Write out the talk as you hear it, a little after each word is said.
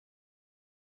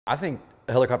I think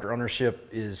helicopter ownership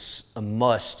is a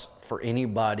must for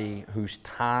anybody whose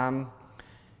time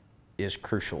is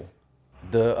crucial.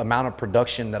 The amount of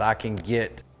production that I can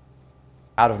get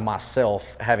out of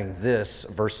myself having this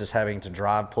versus having to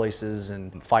drive places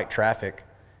and fight traffic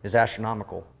is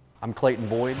astronomical. I'm Clayton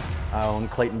Boyd. I own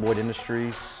Clayton Boyd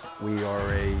Industries. We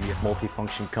are a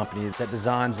multi-function company that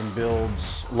designs and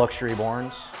builds luxury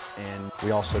barns, and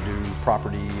we also do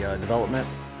property development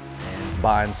and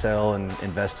buy and sell and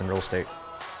invest in real estate.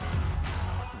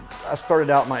 I started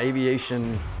out my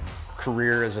aviation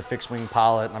career as a fixed-wing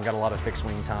pilot, and I've got a lot of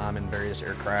fixed-wing time in various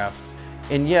aircraft.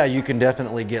 And yeah, you can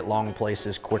definitely get long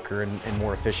places quicker and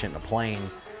more efficient in a plane,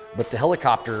 but the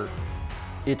helicopter,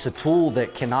 it's a tool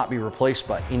that cannot be replaced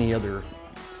by any other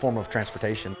form of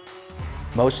transportation.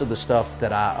 Most of the stuff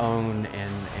that I own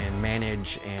and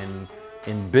manage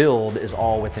and build is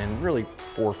all within really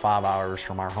 4 or 5 hours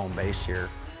from our home base here.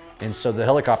 And so the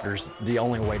helicopter's the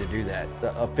only way to do that.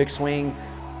 A fixed wing,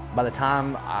 by the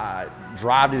time I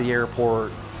drive to the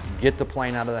airport, get the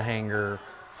plane out of the hangar,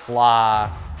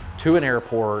 fly to an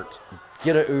airport,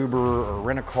 get an Uber or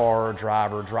rent a car,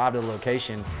 drive to the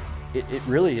location,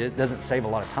 it doesn't save a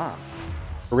lot of time.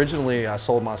 Originally, I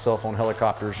sold myself on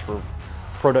helicopters for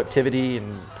productivity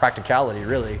and practicality,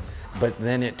 really, but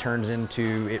then it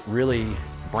really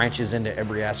branches into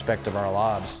every aspect of our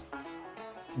lives.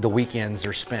 The weekends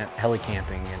are spent heli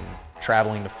camping and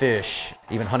traveling to fish,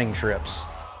 even hunting trips.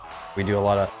 We do a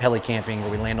lot of heli camping where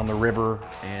we land on the river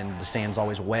and the sand's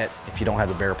always wet. If you don't have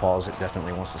the bear paws, it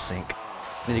definitely wants to sink.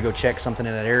 We need to go check something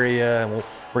in that area, and we'll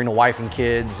bring the wife and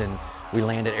kids, and we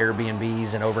land at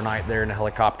Airbnbs and overnight there in a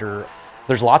helicopter.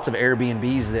 There's lots of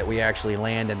Airbnbs that we actually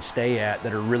land and stay at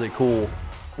that are really cool.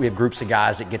 We have groups of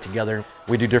guys that get together.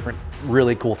 We do different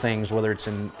really cool things, whether it's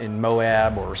in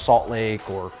Moab or Salt Lake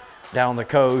or down the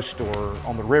coast or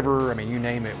on the river. I mean, you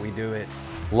name it, we do it.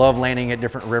 Love landing at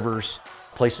different rivers,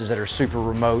 places that are super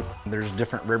remote. There's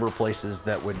different river places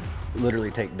that would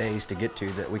literally take days to get to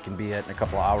that we can be at in a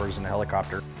couple of hours in a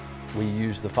helicopter. We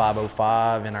use the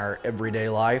 505 in our everyday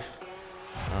life.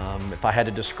 If I had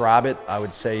to describe it, I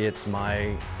would say it's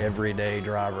my everyday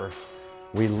driver.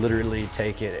 We literally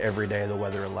take it every day the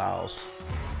weather allows.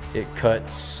 It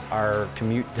cuts our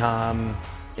commute time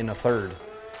in a third.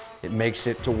 It makes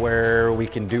it to where we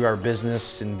can do our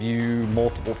business and view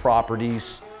multiple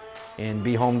properties and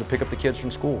be home to pick up the kids from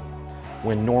school,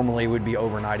 when normally we'd be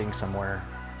overnighting somewhere.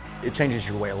 It changes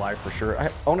your way of life for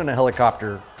sure. Owning a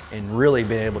helicopter and really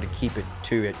being able to keep it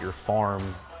at your farm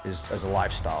is a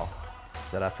lifestyle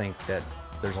that I think that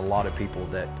there's a lot of people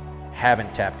that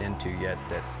haven't tapped into yet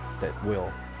that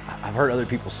will. I've heard other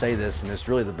people say this, and it's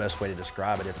really the best way to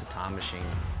describe it. It's a time machine,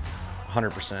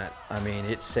 100%. I mean,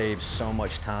 it saves so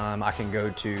much time. I can go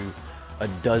to a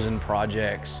dozen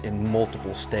projects in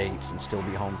multiple states and still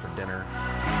be home for dinner.